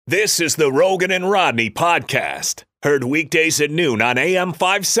This is the Roggin and Rodney podcast. Heard weekdays at noon on AM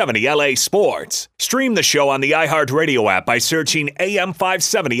 570 LA Sports. Stream the show on the iHeartRadio app by searching AM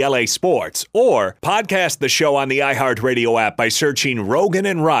 570 LA Sports. Or podcast the show on the iHeartRadio app by searching Roggin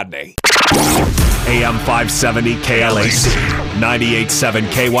and Rodney. AM 570 KLAC, 98.7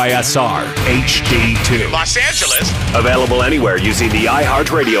 KYSR, HD2. Los Angeles. Available anywhere using the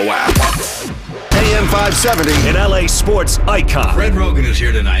iHeartRadio app. AM 570. An LA sports icon. Fred Roggin is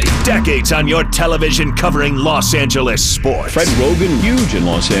here tonight. Decades on your television covering Los Angeles sports. Fred Roggin, huge in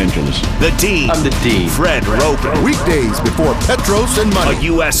Los Angeles. The Dean. I'm the Dean. Fred Roggin. Weekdays before Petros and A Money.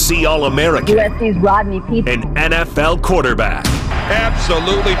 USC All-American. USC's Rodney Peete. An NFL quarterback.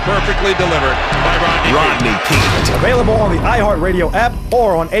 Absolutely perfectly delivered by Rodney Peete. Available on the iHeartRadio app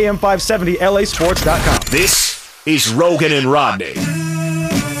or on AM570LAsports.com. This is Roggin and Rodney.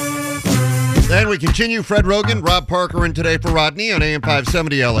 And we continue. Fred Roggin, Rob Parker in today for Rodney on AM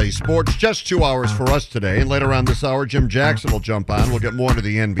 570 LA Sports. Just 2 hours for us today. And later on this hour, Jim Jackson will jump on. We'll get more into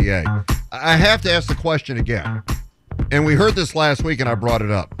the NBA. I have to ask the question again. And we heard this last week and I brought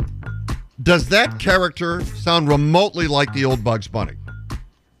it up. Does that character sound remotely like the old Bugs Bunny?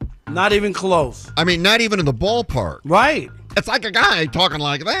 Not even close. I mean, not even in the ballpark. Right. It's like a guy talking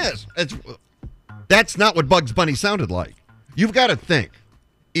like this. That's not what Bugs Bunny sounded like. You've got to think.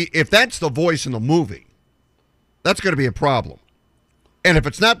 If that's the voice in the movie, that's going to be a problem. And if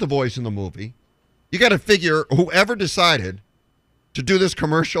it's not the voice in the movie, you got to figure whoever decided to do this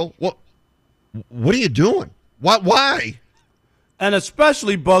commercial, what are you doing? Why? And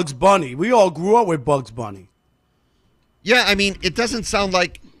especially Bugs Bunny. We all grew up with Bugs Bunny. Yeah, I mean, it doesn't sound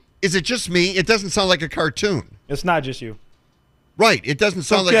like, is it just me? It doesn't sound like a cartoon. It's not just you. Right, it doesn't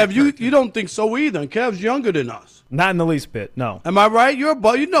sound like Kev, you don't think so either. And Kev's younger than us. Not in the least bit, no. Am I right? You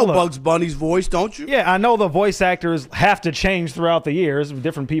know Bugs Bunny's voice, don't you? Yeah, I know the voice actors have to change throughout the years.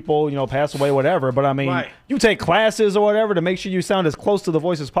 Different people, pass away, whatever. But, I mean, You take classes or whatever to make sure you sound as close to the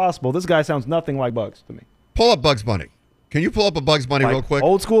voice as possible. This guy sounds nothing like Bugs to me. Pull up Bugs Bunny. Can you pull up a Bugs Bunny real quick?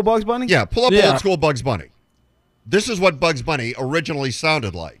 Old school Bugs Bunny? Yeah, pull up old school Bugs Bunny. This is what Bugs Bunny originally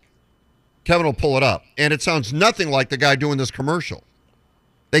sounded like. Kevin will pull it up. And it sounds nothing like the guy doing this commercial.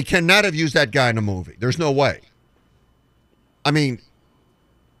 They cannot have used that guy in a movie. There's no way. I mean,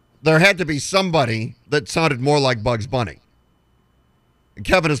 there had to be somebody that sounded more like Bugs Bunny. And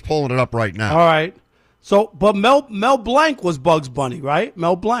Kevin is pulling it up right now. All right. So, but Mel Blanc was Bugs Bunny, right?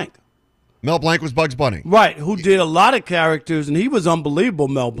 Mel Blanc. Mel Blanc was Bugs Bunny. Right, who did a lot of characters, and he was unbelievable,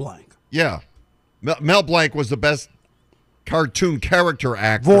 Mel Blanc. Yeah. Mel Blanc was the best cartoon character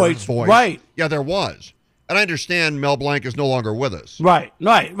actor. Voice. Right. Yeah, there was. And I understand Mel Blanc is no longer with us. Right.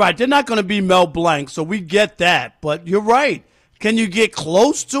 They're not going to be Mel Blanc, so we get that. But you're right. Can you get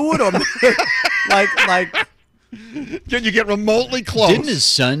close to it, or like? Can you get remotely close? Didn't his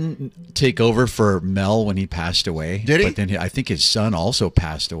son take over for Mel when he passed away? Did he? But then I think his son also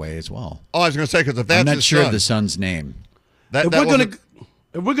passed away as well. Oh, I was going to say, because if that's I'm not his sure son, of the son's name. If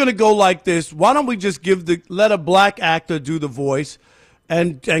we're gonna go like this, why don't we just let a black actor do the voice?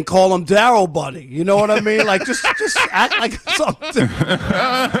 And call him Darryl Bunny. You know what I mean? Like, just act like something.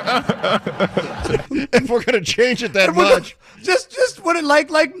 If we're going to change it that much. Just put it like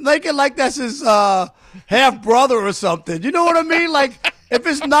it like that's his half-brother or something. You know what I mean? Like, if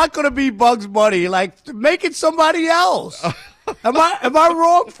it's not going to be Bugs Bunny, like, make it somebody else. Am I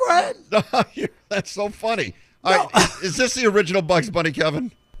wrong, Fred? No, that's so funny. All right, is this the original Bugs Bunny,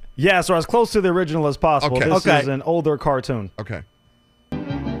 Kevin? Yeah, so as close to the original as possible. Okay. This is an older cartoon. Okay.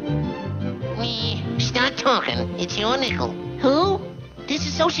 Start talking. It's your nickel. Who?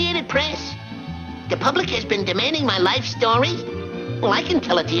 Disassociated Press. The public has been demanding my life story? Well, I can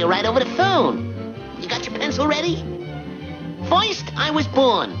tell it to you right over the phone. You got your pencil ready? First, I was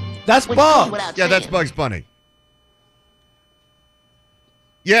born. That's Bugs. Yeah, that's Bugs Bunny.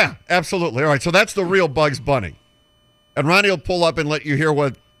 Yeah, absolutely. All right, so that's the real Bugs Bunny. And Ronnie will pull up and let you hear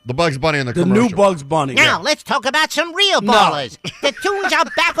what the Bugs Bunny in the commercial. New Bugs Bunny. Now, let's talk about some real ballers. The Toons are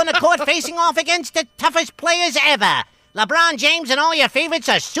back on the court facing off against the toughest players ever. LeBron James and all your favorites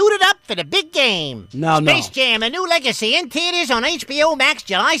are suited up for the big game. Space Jam, a new legacy in theaters on HBO Max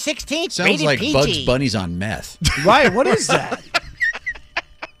July 16th. Sounds rated like PG. Bugs Bunny's on meth. Right, what is that?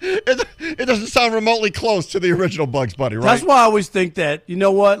 It doesn't sound remotely close to the original Bugs Bunny, right? That's why I always think that, you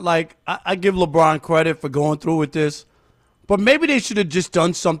know what, like, I give LeBron credit for going through with this, but maybe they should have just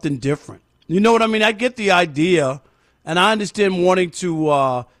done something different. You know what I mean? I get the idea, and I understand wanting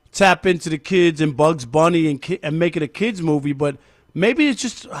to tap into the kids and Bugs Bunny and make it a kids movie, but maybe it's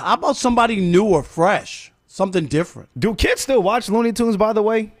just, how about somebody new or fresh, something different? Do kids still watch Looney Tunes, by the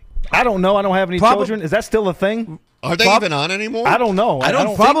way? I don't know. I don't have any children. Is that still a thing? Are they even on anymore? I don't know. I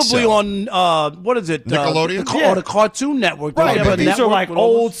don't Probably think so. on what is it? Nickelodeon? The Cartoon Network. Don't Right, they have but a these are network like with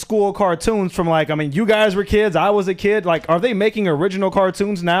all old this? school cartoons from you guys were kids, I was a kid. Like, are they making original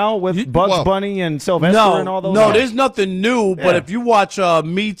cartoons now with Bugs Bunny and Sylvester and all those? No, there's nothing new. But Yeah. if you watch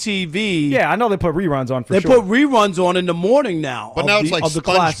Me TV, yeah, I know they put reruns on for they sure. put reruns on in the morning now. But now it's like of the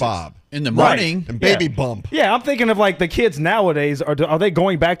classics. SpongeBob In the morning. and Baby Bump. Yeah, I'm thinking of like the kids nowadays. Are they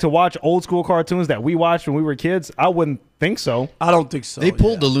going back to watch old school cartoons that we watched when we were kids? I wouldn't think so. I don't think so. They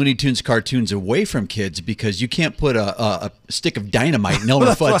pulled the Looney Tunes cartoons away from kids because you can't put a stick of dynamite in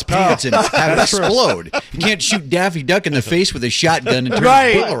Elmer Fudd's pants and have it explode. You can't shoot Daffy Duck in the face with a shotgun and turn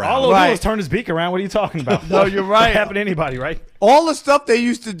his bull around. All he'll do is turn his beak around. What are you talking about? No, you're right. That happen to anybody, right? All the stuff they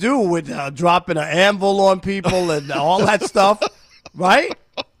used to do with dropping an anvil on people and all that stuff, right?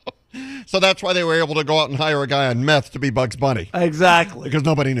 So that's why they were able to go out and hire a guy on meth to be Bugs Bunny. Exactly. Because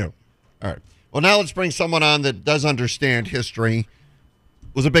nobody knew. All right. Well, now let's bring someone on that does understand history,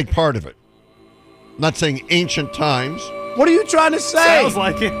 was a big part of it. I'm not saying ancient times. What are you trying to say? Sounds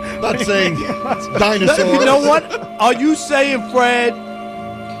like it. Not saying dinosaurs. You know what? Are you saying, Fred,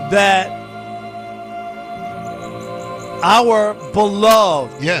 that our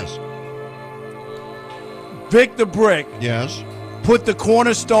beloved Yes. Vic the Brick Yes. put the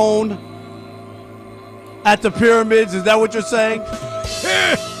cornerstone at the pyramids? Is that what you're saying?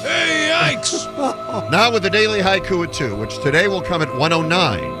 Hey, yikes! Now with the Daily Haiku at 2, which today will come at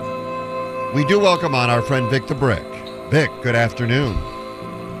 1:09, we do welcome on our friend Vic the Brick. Vic, good afternoon.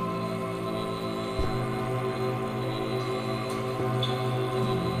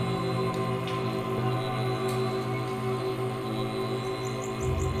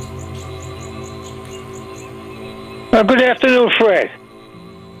 Good afternoon, Fred.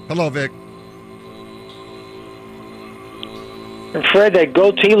 Hello, Vic. And Fred, that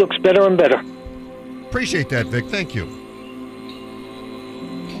goatee looks better and better. Appreciate that, Vic. Thank you.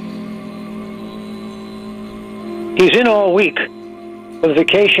 He's in all week with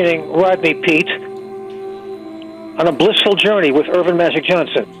vacationing Rodney Pete on a blissful journey with Irvin Magic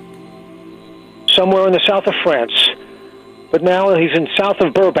Johnson, somewhere in the south of France. But now he's in south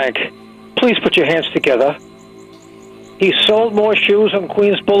of Burbank. Please put your hands together. He's sold more shoes on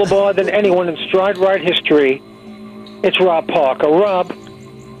Queens Boulevard than anyone in Stride Ride history. It's Rob Parker. Rob.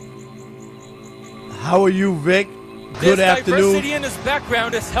 How are you, Vic? Good afternoon. Diversity in his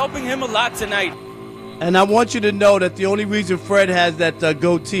background is helping him a lot tonight. And I want you to know that the only reason Fred has that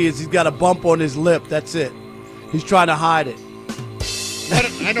goatee is he's got a bump on his lip. That's it. He's trying to hide it.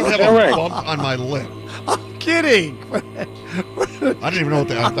 I don't have a bump on my lip. I'm kidding. I didn't even know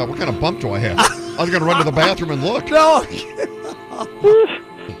I thought, what kind of bump do I have? I was going to run to the bathroom and look. No.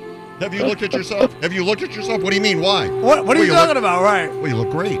 Have you looked at yourself? Have you looked at yourself? What do you mean? Why? What are you talking about? Right. Well, you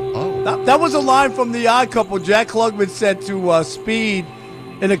look great. Oh. That was a line from The Odd Couple. Jack Klugman said to Speed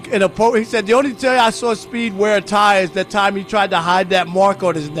in a post. He said, the only time I saw Speed wear a tie is that time he tried to hide that mark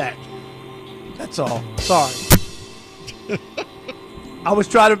on his neck. That's all. Sorry. I was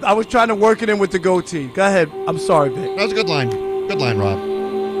trying to work it in with the goatee. Go ahead. I'm sorry, Vic. That was a good line. Good line, Rob.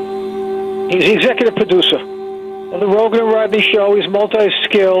 He's the executive producer of the Roggin and Rodney show. He's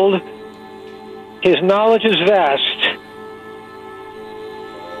multi-skilled. His knowledge is vast.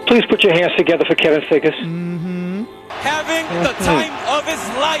 Please put your hands together for Kevin Figgis. Mm-hmm. Having the time of his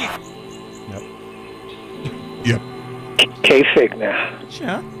life. Yep. K-Fig now.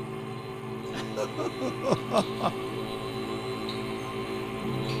 Sure.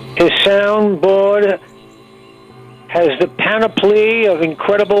 His soundboard has the panoply of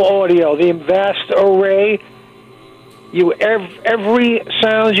incredible audio, the vast array. Every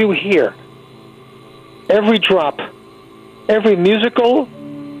sound you hear, every drop, every musical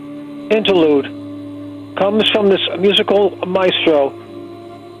interlude comes from this musical maestro.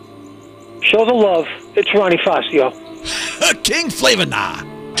 Show the love. It's Ronnie Fazio. King Flavor Nah.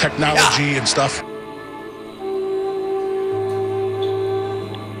 Technology and stuff.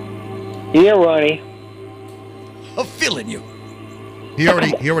 Yeah, Ronnie. I'm feeling you. He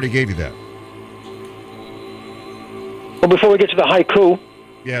already gave you that. Well, before we get to the haiku,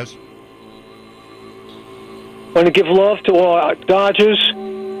 Yes. I want to give love to our Dodgers.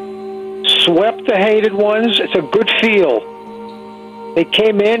 Swept the hated ones. It's a good feel. They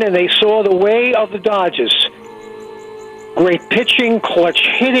came in and they saw the way of the Dodgers. Great pitching, clutch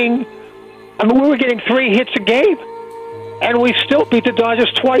hitting. I mean, we were getting 3 hits a game, and we still beat the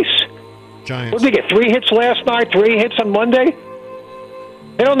Dodgers twice. Giants. What did they get? 3 hits last night, 3 hits on Monday?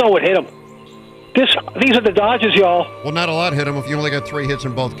 They don't know what hit them. These are the Dodgers, y'all. Well, not a lot hit him if you only got 3 hits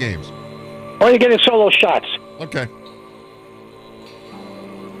in both games. Or you're getting solo shots. Okay.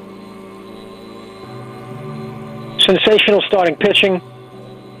 sensational starting pitching.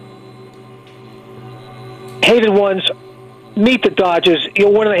 Hated ones, meet the Dodgers. Your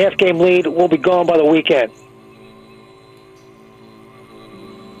 1.5 game lead will be gone by the weekend.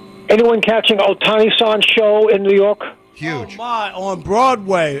 Anyone catching Otani-san's show in New York? Huge. Oh my, on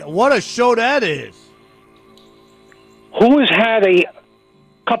Broadway. What a show that is. Who has had a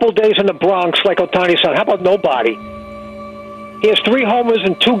couple days in the Bronx like Otani-san? How about nobody? He has 3 homers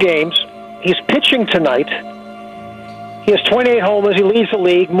in 2 games. He's pitching tonight. He has 28 homers. He leads the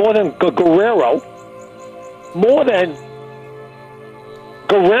league more than Guerrero. More than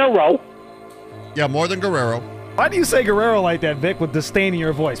Guerrero. Yeah, more than Guerrero. Why do you say Guerrero like that, Vic, with disdain in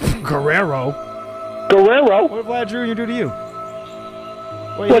your voice? Guerrero? Guerrero? What did Vlad Jr. do to you?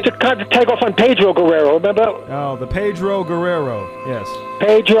 Well, to take off on Pedro Guerrero, remember? Oh, the Pedro Guerrero, yes.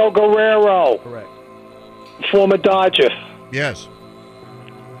 Pedro Guerrero. Correct. Former Dodger. Yes.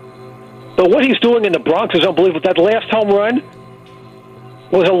 But what he's doing in the Bronx is unbelievable. That last home run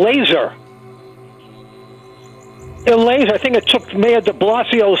was a laser. A laser. I think it took Mayor de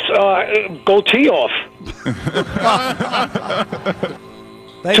Blasio's goatee off.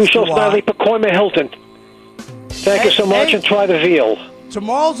 To show Stanley Pacoima Hilton. Thank you so much, and try the veal.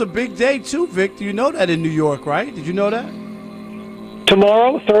 Tomorrow's a big day, too, Vic. Do you know that in New York, right? Did you know that?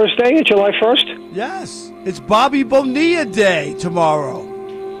 Tomorrow, Thursday, July 1st? Yes. It's Bobby Bonilla Day tomorrow.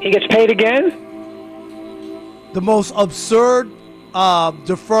 He gets paid again? The most absurd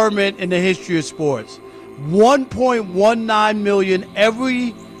deferment in the history of sports. $1.19 million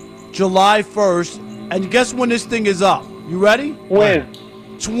every July 1st. And guess when this thing is up? You ready? When?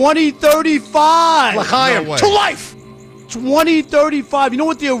 2035. L'chaim, No way. to life. 2035. You know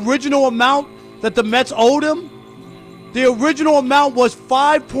what the original amount that the Mets owed him? The original amount was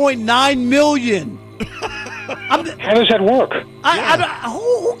 $5.9 million. How does that work?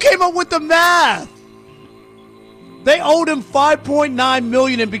 Who came up with the math? They owed him $5.9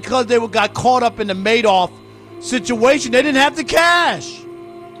 million, and because they got caught up in the Madoff situation, they didn't have the cash.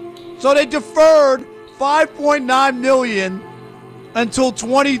 So they deferred $5.9 million until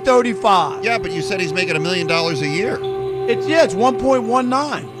 2035. Yeah, but you said he's making $1 million a year. It's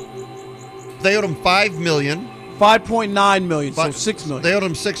 1.19. They owed him $5 million. 5.9 million, so $6 million. They owed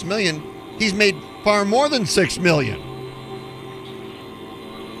him $6 million. He's made far more than $6 million.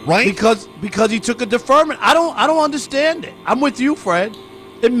 Right? Because he took a deferment. I don't understand it. I'm with you, Fred.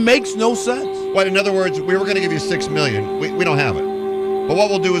 It makes no sense. Well, in other words, we were going to give you $6 million. We don't have it. But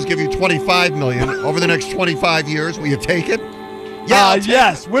what we'll do is give you $25 million over the next 25 years. Will you take it? Yeah.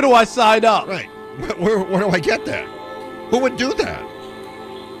 Yes. Where do I sign up? Right. Where do I get that? Who would do that?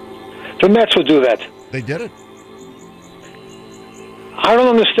 The Mets would do that. They did it. I don't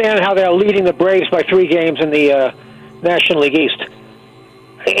understand how they're leading the Braves by 3 games in the National League East.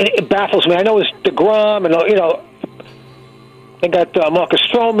 It baffles me. I know it's DeGrom, and they got Marcus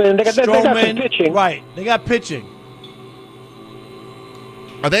Stroman. They got some pitching. Right. They got pitching.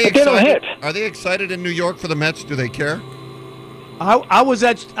 Are they But they don't excited? hit. Are they excited in New York for the Mets? Do they care? I was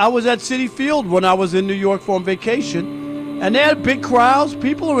at Citi Field when I was in New York for vacation, and they had big crowds.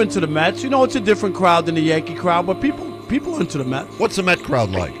 People are into the Mets. It's a different crowd than the Yankee crowd, but people are into the Mets. What's the Met crowd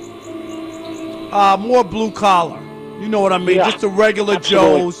like? More blue collar. You know what I mean? Yeah, Just the regular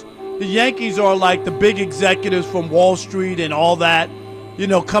absolutely. Joes. The Yankees are like the big executives from Wall Street and all that.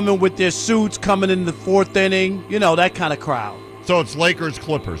 Coming with their suits, coming in the 4th inning. That kind of crowd. So it's Lakers,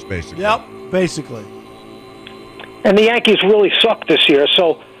 Clippers, basically. Yep, basically. And the Yankees really suck this year.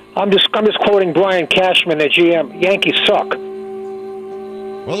 So I'm just quoting Brian Cashman, the GM. Yankees suck.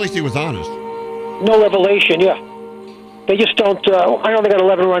 Well, at least he was honest. No revelation. Yeah, they just don't. I know they got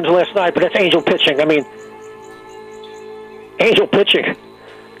 11 runs last night, but that's angel pitching. I mean, angel pitching.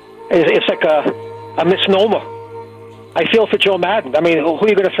 It's like a misnomer. I feel for Joe Madden. I mean, who are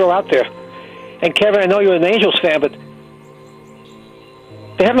you going to throw out there? And Kevin, I know you're an Angels fan, but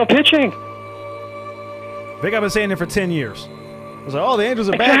they have no pitching. I think I've been saying it for 10 years. I was like, the Angels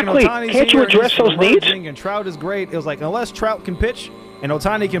are Exactly. back, and Otani's Can't you here, and address he's those needs? emerging, and Trout is great. It was like, unless Trout can pitch and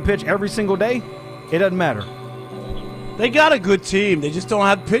Otani can pitch every single day, it doesn't matter. They got a good team. They just don't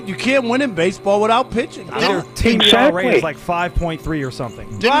have pitch. You can't win in baseball without pitching. Their team Exactly. ERA is like 5.3 or something.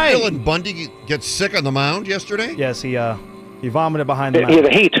 Didn't Right. Dylan Bundy get sick on the mound yesterday? Yes, he vomited behind the mound. Yeah,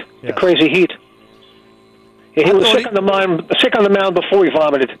 the heat, the Yes. crazy heat. Yeah, he I was thought sick on the mound before he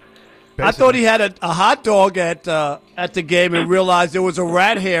vomited. I thought he had a hot dog at the game and realized there was a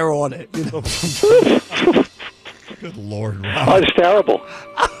rat hair on it. Good Lord, Rob. Oh, it's terrible.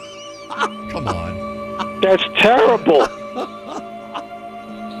 Come on. That's terrible.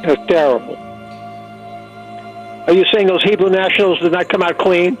 That's terrible. Are you saying those Hebrew nationals did not come out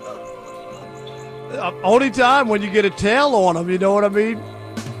clean? Only time when you get a tail on them, you know what I mean?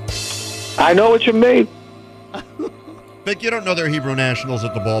 I know what you mean. Vic, you don't know they're Hebrew nationals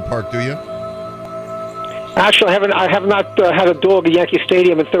at the ballpark, do you? Actually, I have not had a dog at Yankee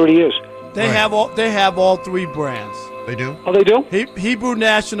Stadium in 30 years. They have all three brands. They do? Oh, they do? Hebrew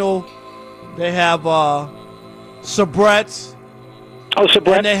National. They have Sabrett's. Oh,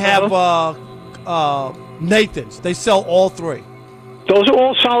 Sabrett's. And they have Nathan's. They sell all three. Those are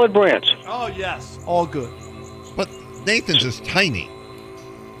all solid brands. Oh, yes. All good. But Nathan's is tiny.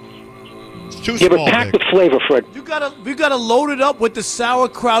 It's too Yeah, small, but packed Vic. with flavor, Fred. You gotta load it up with the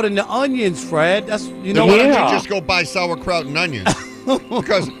sauerkraut and the onions, Fred. That's you know Why what don't Yeah. you just go buy sauerkraut and onions?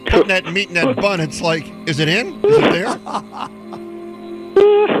 Because putting that meat in that bun, it's like, is it in? Is it there?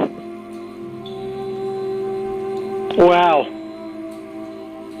 Wow.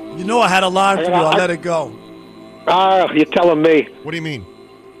 You know I had a line for you. I let it go. Ah, you're telling me. What do you mean?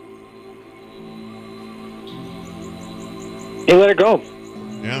 You let it go.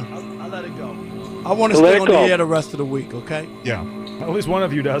 Yeah. I let it go. I want to Let stay it on go. the air the rest of the week, okay? Yeah. At least one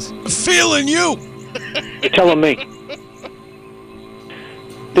of you does. Feeling you. You're telling me.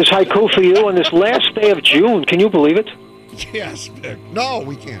 This haiku for you on this last day of June. Can you believe it? Yes, Vic. No,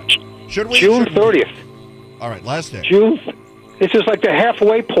 we can't. Should we? June Shouldn't we? 30th. All right, last day. June. This is like the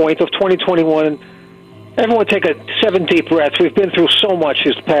halfway point of 2021. And everyone take 7 deep breaths. We've been through so much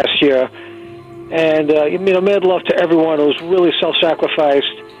this past year. And, mad love to everyone who's really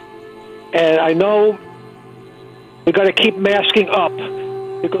self-sacrificed. And I know we got to keep masking up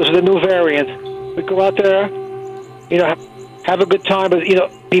because of the new variant. We go out there, have a good time, but,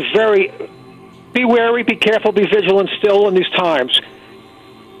 be wary, be careful, be vigilant still in these times.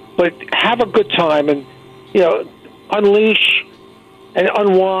 But have a good time and, unleash and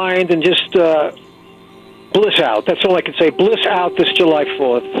unwind and just bliss out. That's all I can say. Bliss out this July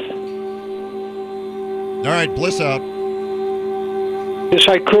 4th. All right, bliss out. This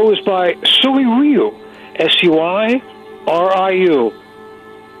haiku is by Sui Ryu, S-U-I-R-I-U.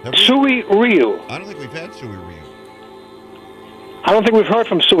 Sui Ryu. I don't think we've had Sui Ryu. I don't think we've heard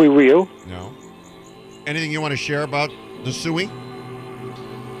from Sui Ryu. No. Anything you want to share about the Sui?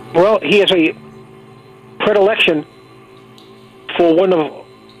 Well, he has a predilection for one of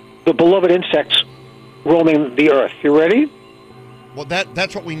the beloved insects roaming the earth. You ready? Well,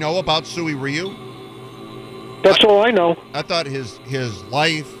 that's what we know about Sui Ryu. That's all I know. I thought his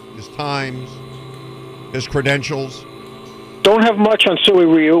life, his times, his credentials. Don't have much on Sui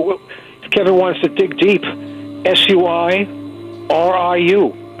Ryu. If Kevin wants to dig deep, S-U-I-R-I-U.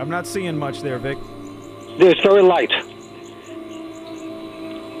 I'm not seeing much there, Vic. It's very light.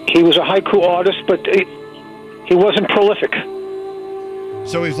 He was a haiku artist, but he wasn't prolific.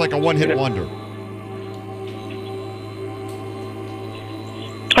 So he's like a one-hit wonder.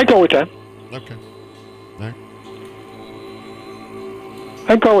 I go with that. Okay. All right.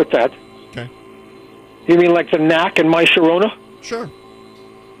 I go with that. Okay. You mean like the Knack and My Sharona? Sure.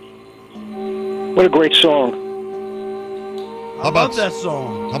 What a great song. I love that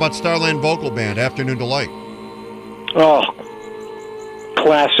song. How about Starland Vocal Band, Afternoon Delight? Oh,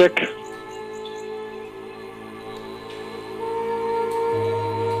 classic.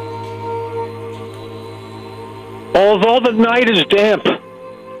 Although the night is damp,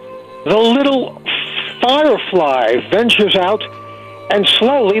 the little firefly ventures out and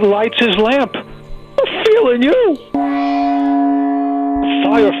slowly lights his lamp. I'm feeling you.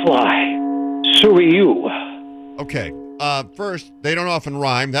 Firefly, Sui you. Okay. First, they don't often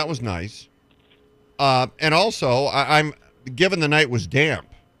rhyme. That was nice. And also, I'm given the night was damp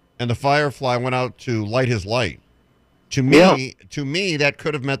and the firefly went out to light his light. To me, that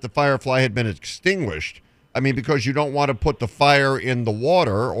could have meant the firefly had been extinguished. I mean, because you don't want to put the fire in the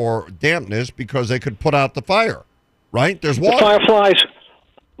water or dampness because they could put out the fire, right? There's water. The fireflies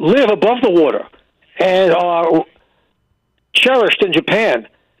live above the water and are cherished in Japan.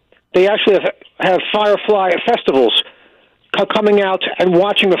 They actually have firefly festivals coming out and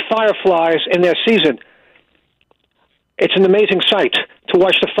watching the fireflies in their season. It's an amazing sight to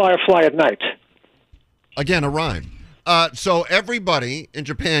watch the firefly at night. Again, a rhyme. So everybody in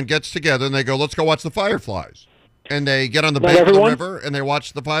Japan gets together and they go, let's go watch the fireflies. And they get on the bank of the river and they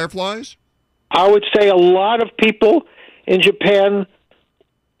watch the fireflies? I would say a lot of people in Japan,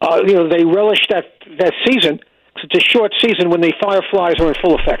 they relish that season. It's a short season when the fireflies are in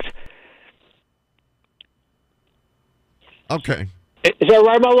full effect. Okay. Is that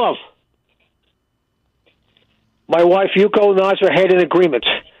right, my love? My wife, Yuko, nods her head in agreement.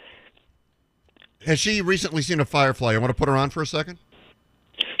 Has she recently seen a firefly? I want to put her on for a second.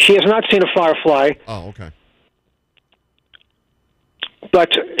 She has not seen a firefly. Oh, okay.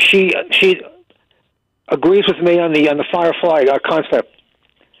 But she agrees with me on the Firefly concept.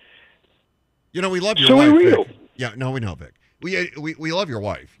 You know, we love your So wife, we Vic. do. Yeah, no, we know, Vic. We love your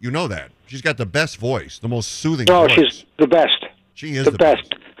wife. You know that. She's got the best voice, the most soothing Oh, voice. she's the best. She is the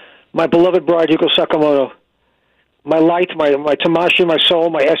best. My beloved bride, Yuko Sakamoto. My light, my Tamashi, my soul,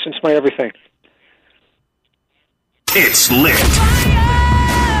 my essence, my everything. It's lit.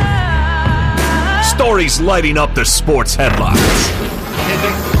 Stories lighting up the sports headlines. Hey,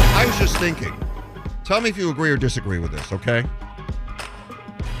 Vic, I was just thinking. Tell me if you agree or disagree with this, okay?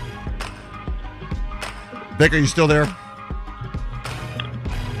 Vic, are you still there?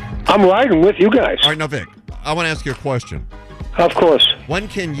 I'm riding with you guys. All right, now, Vic, I want to ask you a question. Of course. When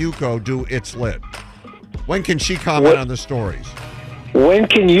can Yuko do It's Lit? When can she comment on the stories? When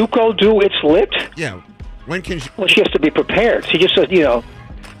can Yuko do It's Lit? Yeah. When can she... Well, she has to be prepared. She just says,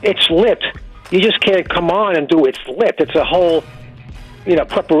 it's lit. You just can't come on and do It's Lit. It's a whole,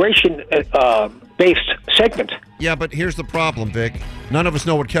 preparation-based segment. Yeah, but here's the problem, Vic. None of us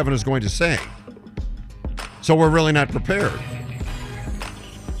know what Kevin is going to say. So we're really not prepared.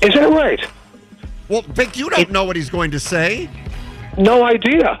 Is that right? Well, Vic, you don't know what he's going to say. No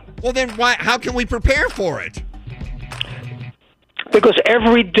idea. Well, then why? How can we prepare for it? Because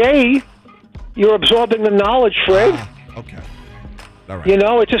every day you're absorbing the knowledge, Fred. Okay. All right.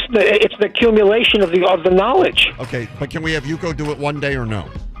 It's an accumulation of the knowledge. Okay, but can we have Yuko do it one day or no?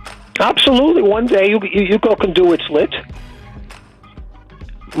 Absolutely. One day Yuko can do It's Lit.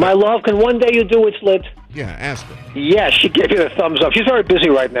 My love, can one day you do It's Lit? Yeah, ask her. Yeah, she gave you the thumbs up. She's very busy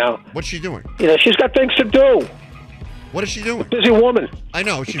right now. What's she doing? She's got things to do. What is she doing? Busy woman. I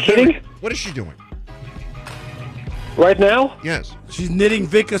know. She's kidding? What is she doing? Right now? Yes. She's knitting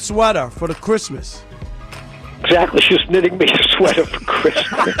Vic a sweater for the Christmas. Exactly. She's knitting me a sweater for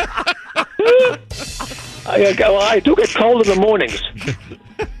Christmas. I do get cold in the mornings.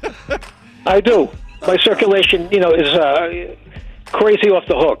 I do. My circulation, is crazy off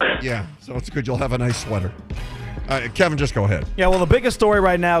the hook. Yeah, so it's good you'll have a nice sweater. Kevin, just go ahead. Yeah, well, the biggest story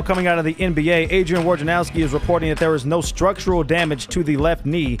right now coming out of the NBA, Adrian Wojnarowski is reporting that there is no structural damage to the left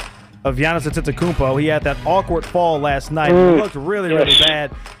knee of Giannis Antetokounmpo. He had that awkward fall last night. It looked really, really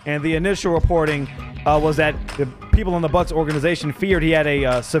bad. And the initial reporting was that the people in the Bucks organization feared he had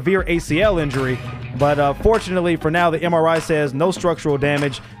a severe ACL injury. But fortunately for now, the MRI says no structural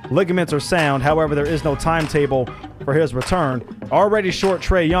damage. Ligaments are sound. However, there is no timetable for his return. Already short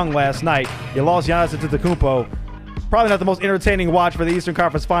Trae Young last night. You lost Giannis Antetokounmpo. Probably not the most entertaining watch for the Eastern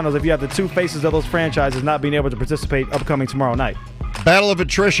Conference Finals if you have the two faces of those franchises not being able to participate upcoming tomorrow night. Battle of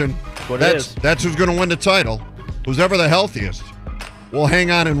attrition. That's who's going to win the title. Who's ever the healthiest will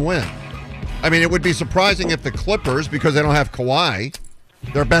hang on and win. I mean, it would be surprising if the Clippers, because they don't have Kawhi,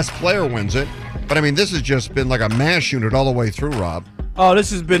 their best player wins it. But, I mean, this has just been like a mash unit all the way through, Rob. Oh, this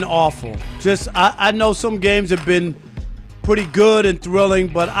has been awful. I know some games have been pretty good and thrilling,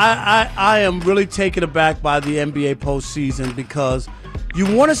 but I am really taken aback by the NBA postseason because you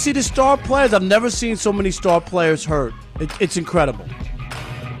want to see the star players. I've never seen so many star players hurt. It's incredible.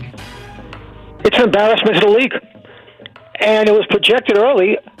 It's an embarrassment to the league. And it was projected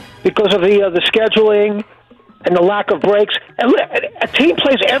early because of the scheduling and the lack of breaks. And a team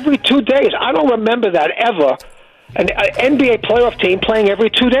plays every 2 days. I don't remember that ever. An NBA playoff team playing every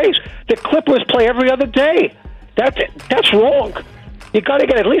 2 days. The Clippers play every other day. That's wrong. You got to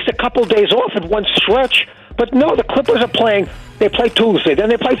get at least a couple days off in one stretch. But no, the Clippers are playing. They play Tuesday, then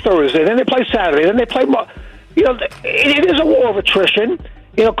they play Thursday, then they play Saturday, then they play. It is a war of attrition.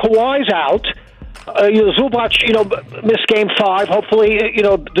 Kawhi's out. Zubac, missed Game 5. Hopefully,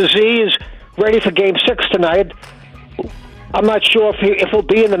 the Z is ready for Game 6 tonight. I'm not sure if he'll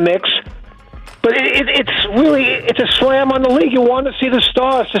be in the mix. But it's a slam on the league. You want to see the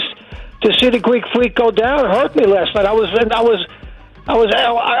stars. To see the Greek Freak go down hurt me last night. I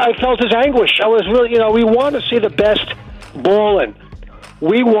felt his anguish. I was really, we want to see the best balling.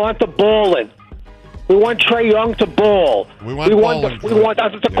 We want the balling. We want Trae Young to ball. We want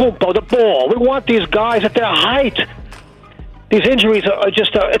Antetokounmpo to ball. We want these guys at their height. These injuries are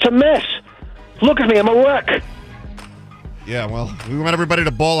just it's a mess. Look at me, I'm a wreck. Yeah, well, we want everybody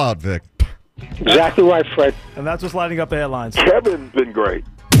to ball out, Vic. Exactly right, Fred. And that's what's lighting up the headlines. Kevin's been great.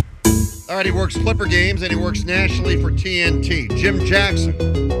 All right, he works Clipper games and he works nationally for TNT. Jim Jackson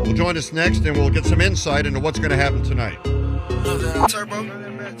will join us next and we'll get some insight into what's going to happen tonight. All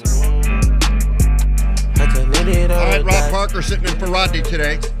right, Rob Parker sitting in for Rodney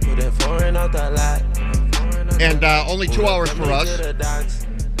today. And only 2 hours for us.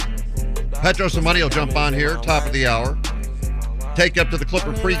 Petros and Money will jump on here, top of the hour. Take you up to the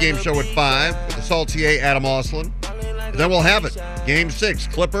Clipper pregame show at 5 with the Saltier Adam Oslin. And then we'll have it. Game 6,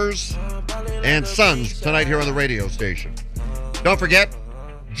 Clippers and Suns tonight here on the radio station. Don't forget,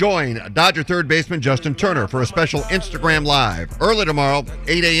 join Dodger third baseman Justin Turner for a special Instagram Live early tomorrow,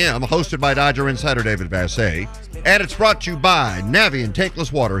 8 a.m., hosted by Dodger insider David Vassay. And it's brought to you by Navien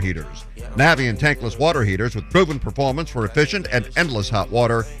Tankless Water Heaters. Navien Tankless Water Heaters with proven performance for efficient and endless hot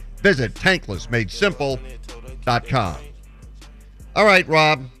water. Visit tanklessmadesimple.com. All right,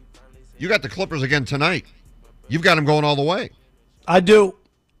 Rob, you got the Clippers again tonight. You've got them going all the way. I do.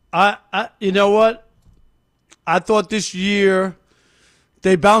 You know what? I thought this year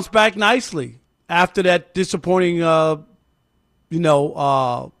they bounced back nicely after that disappointing,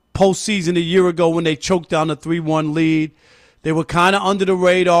 postseason a year ago when they choked down the 3-1 lead. They were kind of under the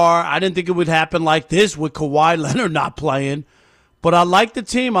radar. I didn't think it would happen like this with Kawhi Leonard not playing. But I like the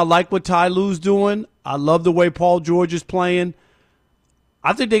team. I like what Ty Lue's doing. I love the way Paul George is playing.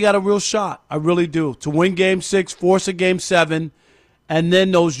 I think they got a real shot. I really do. To win Game 6, force a Game 7, and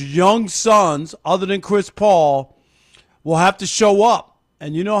then those young Suns, other than Chris Paul, will have to show up.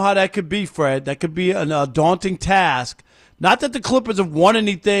 And you know how that could be, Fred. That could be a daunting task. Not that the Clippers have won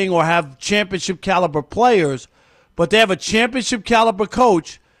anything or have championship-caliber players, but they have a championship-caliber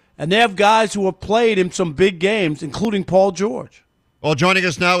coach, and they have guys who have played in some big games, including Paul George. Well, joining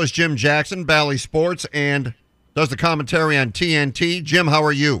us now is Jim Jackson, Bally Sports, and does the commentary on TNT. Jim, how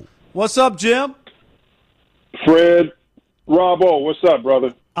are you? What's up, Jim? Fred, Robbo, what's up,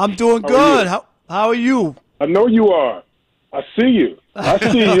 brother? I'm doing good. How are you? I know you are. I see you.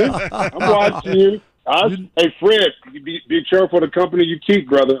 I'm watching you. Hey, Fred, be careful of the company you keep,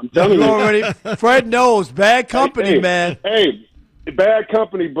 brother. I'm telling you. Fred knows. Bad company, man. Hey, bad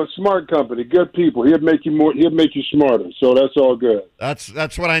company, but smart company. Good people. He'll make you more. He'll make you smarter. So that's all good.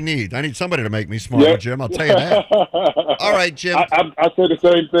 That's what I need. I need somebody to make me smarter, Jim. I'll tell you that. All right, Jim. I say the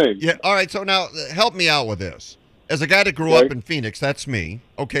same thing. Yeah. All right. So now, help me out with this. As a guy that grew up in Phoenix, that's me.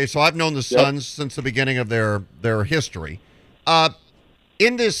 Okay, so I've known the Suns since the beginning of their history.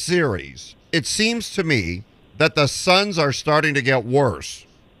 In this series, it seems to me that the Suns are starting to get worse.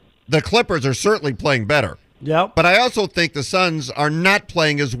 The Clippers are certainly playing better. Yep. But I also think the Suns are not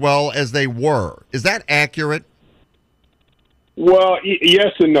playing as well as they were. Is that accurate? Well,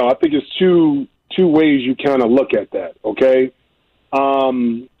 yes and no. I think it's two ways you kind of look at that, okay?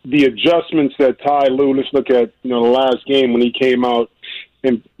 The adjustments that Ty Lue, let's look at, the last game when he came out,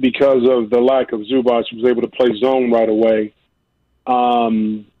 and because of the lack of Zubac, he was able to play zone right away,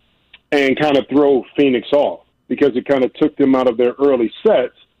 and kind of throw Phoenix off because it kind of took them out of their early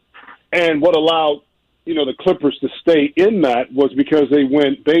sets. And what allowed, the Clippers to stay in that was because they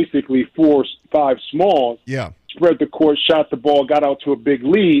went basically 4-5 small, spread the court, shot the ball, got out to a big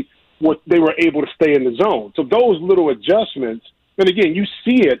lead. They were able to stay in the zone. So those little adjustments, and again, you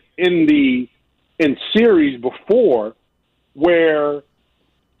see it in series before where,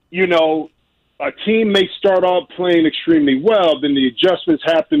 a team may start off playing extremely well, then the adjustments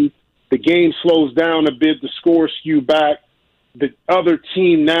happen, the game slows down a bit, the scores skew back, the other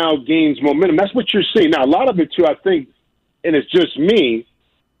team now gains momentum. That's what you're seeing. Now, a lot of it, too, I think, and it's just me,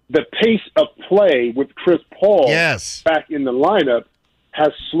 the pace of play with Chris Paul back in the lineup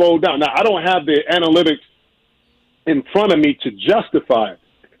has slowed down. Now, I don't have the analytics in front of me to justify it,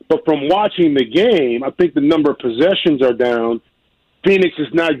 but from watching the game, I think the number of possessions are down. Phoenix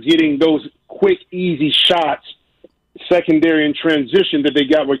is not getting those quick, easy shots, secondary and transition that they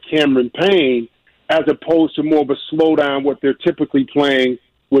got with Cameron Payne, as opposed to more of a slowdown what they're typically playing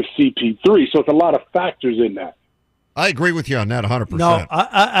with CP3. So it's a lot of factors in that. I agree with you on that 100%. No,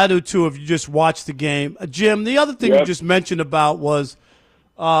 I do too if you just watch the game. Jim, the other thing you just mentioned about was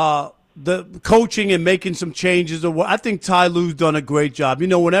the coaching and making some changes. I think Ty Lue's done a great job.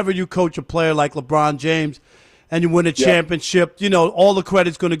 Whenever you coach a player like LeBron James and you win a championship, all the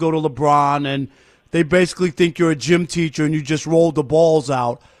credit's going to go to LeBron, and they basically think you're a gym teacher and you just roll the balls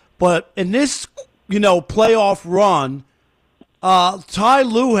out. But in this, playoff run, Ty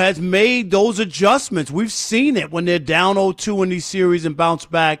Lue has made those adjustments. We've seen it when they're down 0-2 in these series and bounce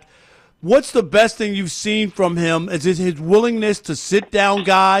back. What's the best thing you've seen from him? Is it his willingness to sit down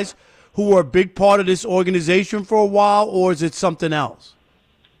guys who are a big part of this organization for a while, or is it something else?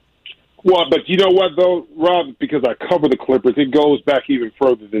 Well, but you know what, though, Rob, because I cover the Clippers, it goes back even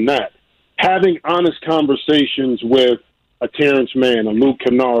further than that. Having honest conversations with a Terrence Mann, a Luke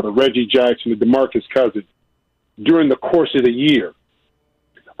Kennard, a Reggie Jackson, a DeMarcus Cousins during the course of the year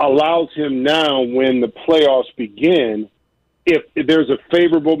allows him now, when the playoffs begin, if there's a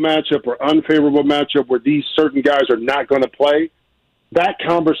favorable matchup or unfavorable matchup where these certain guys are not going to play, that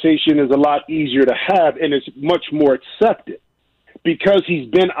conversation is a lot easier to have, and it's much more accepted because he's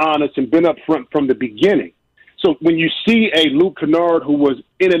been honest and been upfront from the beginning. So when you see a Luke Kennard who was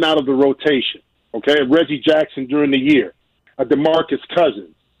in and out of the rotation, okay, Reggie Jackson during the year, a DeMarcus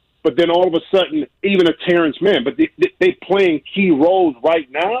Cousins, but then all of a sudden, even a Terrence Mann, but they playing key roles right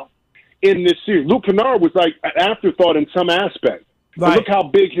now in this series. Luke Kennard was like an afterthought in some aspect. Right. Look how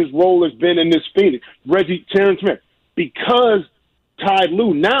big his role has been in this Phoenix. Terrence Mann. Because Ty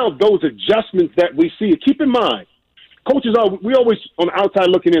Lue, now those adjustments that we see, keep in mind, coaches we always on the outside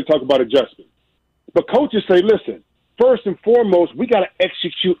looking in talk about adjustments. But coaches say, listen, first and foremost, we got to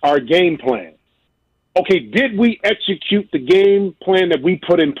execute our game plan. Okay, did we execute the game plan that we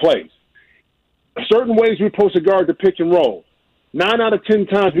put in place? Certain ways we're supposed to guard the pick and roll. 9 out of 10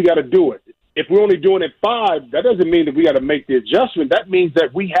 times we got to do it. If we're only doing it 5, that doesn't mean that we got to make the adjustment. That means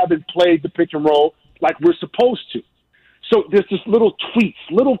that we haven't played the pick and roll like we're supposed to. So there's just little tweaks,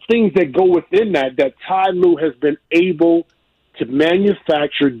 little things that go within that Ty Lue has been able to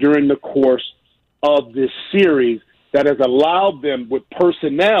manufacture during the course of this series that has allowed them with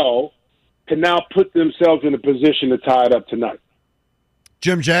personnel to now put themselves in a position to tie it up tonight.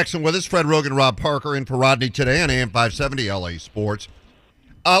 Jim Jackson with us, Fred Roggin, Rob Parker in for Rodney today on AM 570 LA Sports.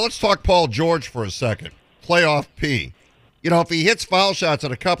 Let's talk Paul George for a second. Playoff P. You know, if he hits foul shots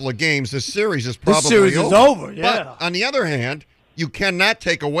in a couple of games, this series is probably over. This series is over, yeah. But on the other hand, you cannot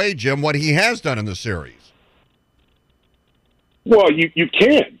take away, Jim, what he has done in the series. Well, you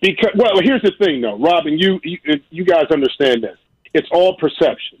can't because here's the thing though, Robin. You guys understand this. It's all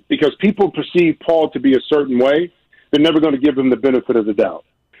perception because people perceive Paul to be a certain way. They're never going to give him the benefit of the doubt.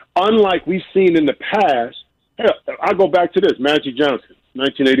 Unlike we've seen in the past, I go back to this: Magic Johnson,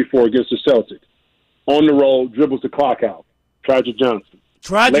 1984 against the Celtics, on the road, dribbles the clock out. Tragic Johnson.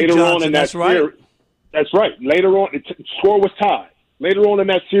 That's right. Series, that's right. Later on, the score was tied. Later on in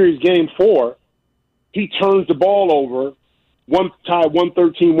that series, Game 4, he turns the ball over. Tie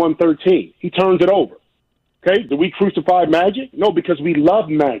 113. He turns it over. Okay, do we crucify Magic? No, because we love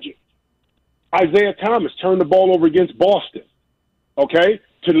Magic. Isaiah Thomas turned the ball over against Boston, okay,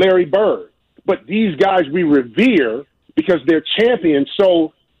 to Larry Bird. But these guys we revere because they're champions,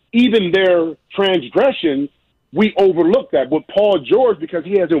 so even their transgressions, we overlook that. With Paul George, because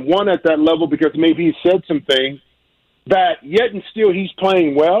he hasn't won at that level, because maybe he said some things, that yet and still he's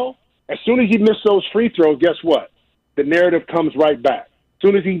playing well, as soon as he missed those free throws, guess what? The narrative comes right back. As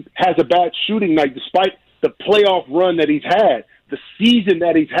soon as he has a bad shooting night, despite the playoff run that he's had, the season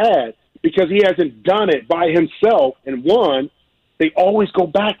that he's had, because he hasn't done it by himself and won, they always go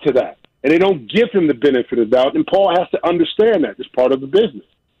back to that. And they don't give him the benefit of the doubt. And Paul has to understand that. It's part of the business.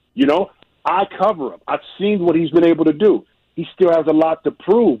 You know, I cover him. I've seen what he's been able to do. He still has a lot to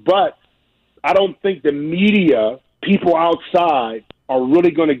prove. But I don't think the media, people outside, are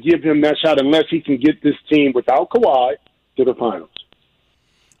really going to give him that shot unless he can get this team without Kawhi to the finals.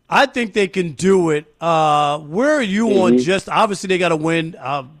 I think they can do it. Where are you on just – obviously they got to win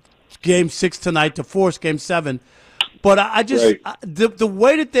Game 6 tonight to force Game 7. But I just the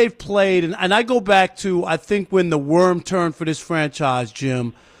way that they've played, and I go back to I think when the worm turned for this franchise,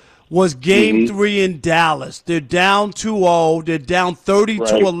 Jim, was Game 3 in Dallas. They're down 2-0. They're down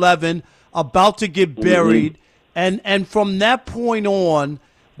 30-11, about to get buried. And from that point on,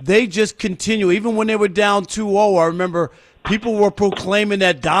 they just continue. Even when they were down 2-0, I remember people were proclaiming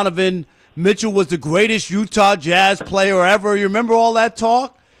that Donovan Mitchell was the greatest Utah Jazz player ever. You remember all that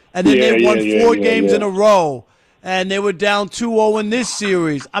talk? And then they won 4 games in a row. And they were down 2-0 in this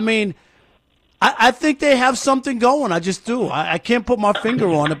series. I mean, I think they have something going. I just do. I can't put my finger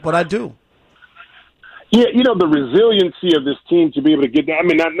on it, but I do. Yeah, you know, the resiliency of this team to be able to get down. I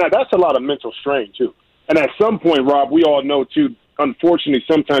mean, now that's a lot of mental strain, too. And at some point, Rob, we all know, too, unfortunately,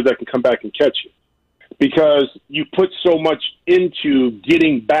 sometimes that can come back and catch you. Because you put so much into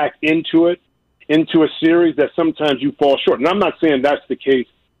getting back into it, into a series, that sometimes you fall short. And I'm not saying that's the case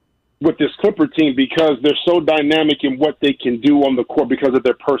with this Clipper team because they're so dynamic in what they can do on the court because of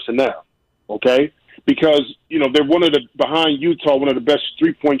their personnel, okay? Because, you know, they're behind Utah, one of the best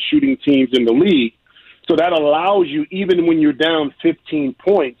three-point shooting teams in the league. So that allows you, even when you're down 15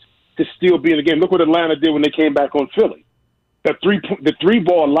 points, to still be in the game. Look what Atlanta did when they came back on Philly. The three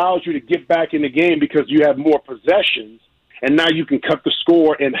ball allows you to get back in the game because you have more possessions, and now you can cut the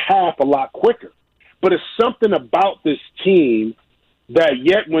score in half a lot quicker. But it's something about this team that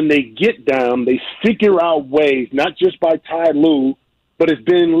yet when they get down, they figure out ways, not just by Ty Lue, but it's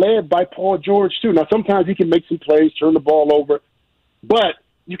been led by Paul George too. Now, sometimes he can make some plays, turn the ball over, but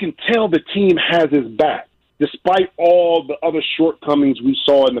you can tell the team has his back. Despite all the other shortcomings we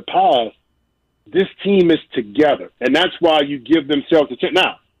saw in the past, this team is together, and that's why you give themselves a chance.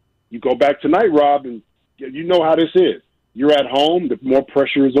 Now, you go back tonight, Rob, and you know how this is. You're at home. The more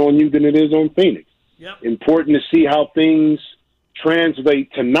pressure is on you than it is on Phoenix. Yep. Important to see how things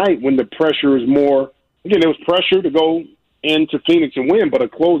translate tonight when the pressure is more. Again, there was pressure to go into Phoenix and win, but a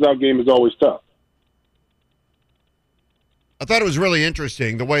closeout game is always tough. I thought it was really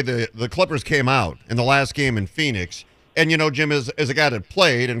interesting the way the Clippers came out in the last game in Phoenix. And, Jim, as a guy that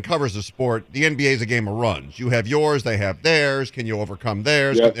played and covers the sport, the NBA is a game of runs. You have yours, they have theirs. Can you overcome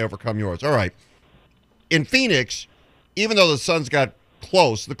theirs? Yep. Can they overcome yours? All right. In Phoenix, even though the Suns got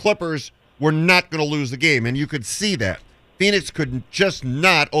close, the Clippers were not going to lose the game, and you could see that. Phoenix could just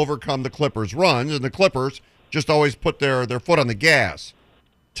not overcome the Clippers' runs, and the Clippers just always put their foot on the gas.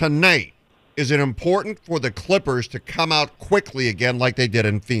 Tonight, is it important for the Clippers to come out quickly again like they did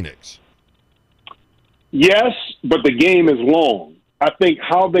in Phoenix? Yes, but the game is long. I think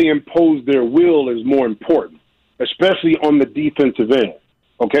how they impose their will is more important, especially on the defensive end.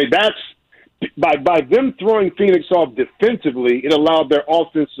 Okay, that's by them throwing Phoenix off defensively, it allowed their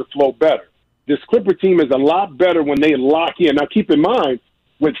offense to flow better. This Clipper team is a lot better when they lock in. Now, keep in mind,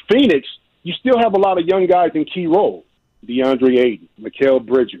 with Phoenix, you still have a lot of young guys in key roles. DeAndre Ayton, Mikal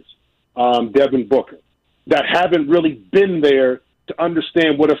Bridges, Devin Booker, that haven't really been there to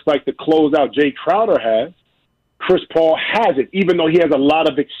understand what it's like to close out. Jay Crowder has. Chris Paul hasn't, even though he has a lot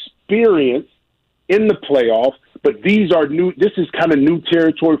of experience in the playoffs. But these are new. This is kind of new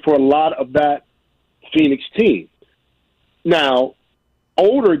territory for a lot of that Phoenix team. Now,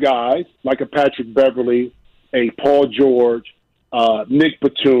 older guys like a Patrick Beverly, a Paul George, Nick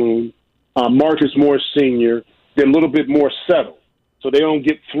Batum, Marcus Morris Sr., they're a little bit more settled, so they don't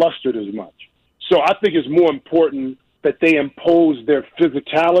get flustered as much. So I think it's more important that they impose their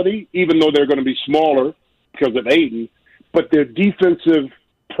physicality, even though they're going to be smaller because of Aiden, but their defensive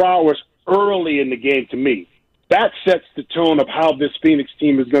prowess early in the game, to me, that sets the tone of how this Phoenix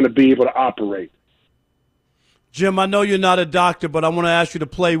team is going to be able to operate. Jim, I know you're not a doctor, but I want to ask you to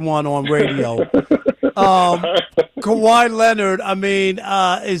play one on radio. Kawhi Leonard, I mean,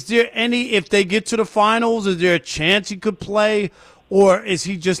 is there any, if they get to the finals, is there a chance he could play, or is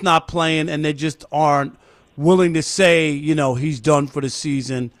he just not playing and they just aren't willing to say, he's done for the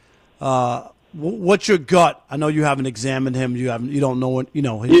season? What's your gut? I know you haven't examined him. You don't know what,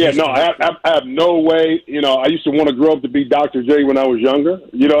 I have no way. I used to want to grow up to be Dr. J when I was younger.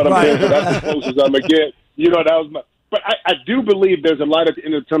 You know what I'm saying? So that's the closest I'm going to get. That was my. But I do believe there's a light at the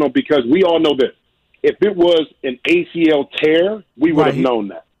end of the tunnel because we all know this. If it was an ACL tear, we would have known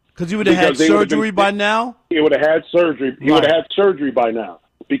that. Because he would have had surgery by now? He would have had surgery. He would have had surgery by now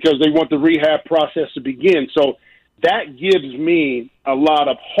because they want the rehab process to begin. So that gives me a lot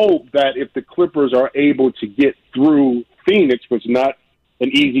of hope that if the Clippers are able to get through Phoenix, which is not an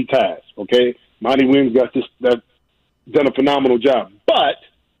easy task, okay? Monty Williams done a phenomenal job. But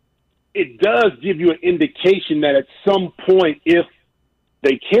it does give you an indication that at some point, if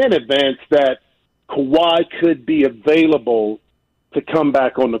they can advance, that Kawhi could be available to come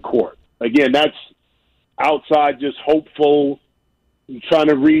back on the court. Again, that's outside just hopeful, trying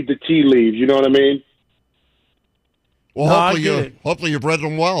to read the tea leaves, you know what I mean? Well, hopefully you've read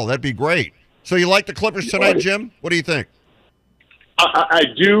them well. That'd be great. So you like the Clippers tonight, Jim? What do you think? I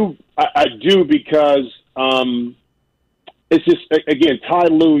do because it's just, again, Ty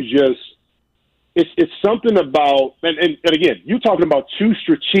Lue's just, it's something about, and again, you're talking about two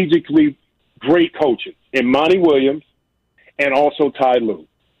strategically great coaches in Monty Williams and also Ty Lue.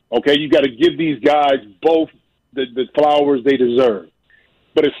 Okay, you got to give these guys both the flowers they deserve.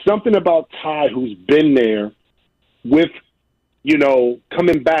 But it's something about Ty who's been there with,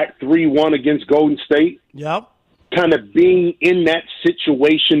 coming back 3-1 against Golden State. Yep. Kind of being in that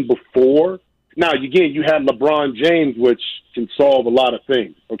situation before. Now, again, you had LeBron James, which can solve a lot of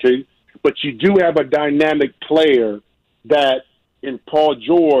things, okay? But you do have a dynamic player that, in Paul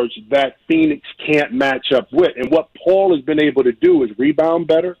George, that Phoenix can't match up with. And what Paul has been able to do is rebound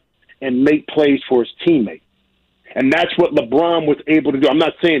better and make plays for his teammates. And that's what LeBron was able to do. I'm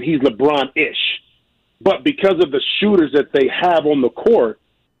not saying he's LeBron-ish, but because of the shooters that they have on the court,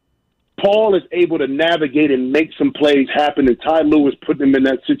 Paul is able to navigate and make some plays happen, and Ty Lue is putting him in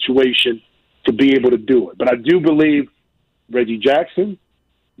that situation to be able to do it. But I do believe Reggie Jackson,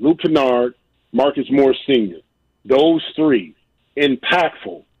 Luke Kennard, Marcus Morris Sr., those three,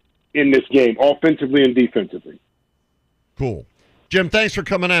 impactful in this game, offensively and defensively. Cool. Jim, thanks for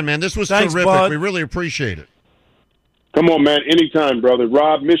coming on, man. This was terrific. Bud. We really appreciate it. Come on, man. Anytime, brother.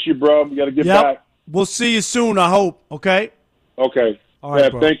 Rob, miss you, bro. We got to get back. We'll see you soon, I hope. Okay? Okay. All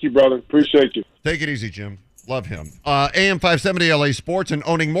right, bro. Thank you, brother. Appreciate you. Take it easy, Jim. Love him. AM 570 LA Sports and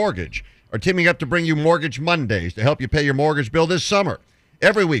Owning Mortgage are teaming up to bring you Mortgage Mondays to help you pay your mortgage bill this summer.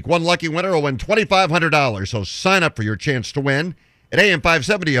 Every week, one lucky winner will win $2,500, so sign up for your chance to win at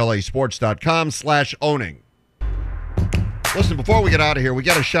am570lasports.com/owning. Listen, before we get out of here, we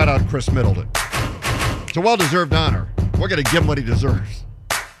got to shout out Chris Middleton. It's a well-deserved honor. We're going to give him what he deserves.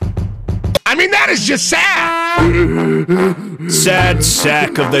 I mean, that is just sad. Sad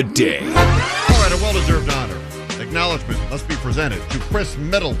sack of the day. All right, a well-deserved honor. Acknowledgement must be presented to Chris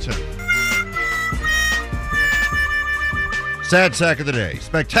Middleton. Sad sack of the day.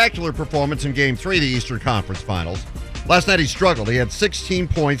 Spectacular performance in Game 3 of the Eastern Conference Finals. Last night he struggled. He had 16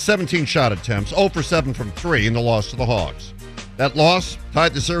 points, 17 shot attempts, 0 for 7 from 3 in the loss to the Hawks. That loss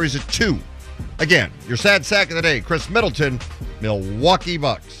tied the series at 2. Again, your sad sack of the day, Chris Middleton, Milwaukee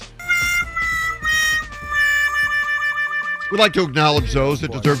Bucks. We'd like to acknowledge those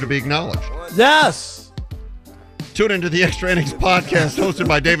that deserve to be acknowledged. Yes. Tune into the Extra Innings podcast hosted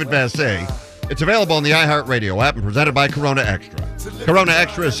by David Vassay. It's available on the iHeartRadio app and presented by Corona Extra. Corona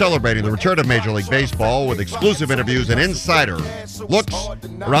Extra is celebrating the return of Major League Baseball with exclusive interviews and insider looks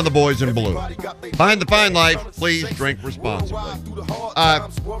around the boys in blue. Find the fine life. Please drink responsibly.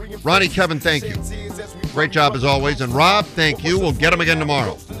 Ronnie, Kevin, thank you. Great job as always. And Rob, thank you. We'll get them again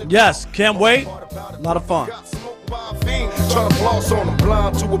tomorrow. Yes, can't wait. A lot of fun. Trying to floss on them,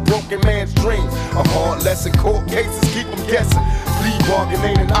 blind to a broken man's dream. A hard lesson, court cases keep them guessing. Plea bargain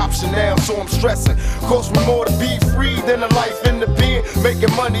ain't an option now, so I'm stressing. Cost me more to be free than a life in the pen.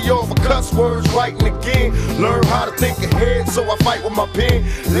 Making money off of cuss words, writing again. Learn how to think ahead, so I fight with my pen.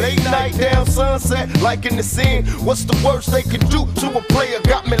 Late night down sunset, like in the scene. What's the worst they can do to a player?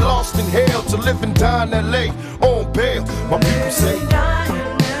 Got me lost in hell to live and die in LA on bail. My people say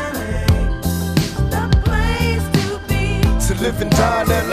to live and die in LA.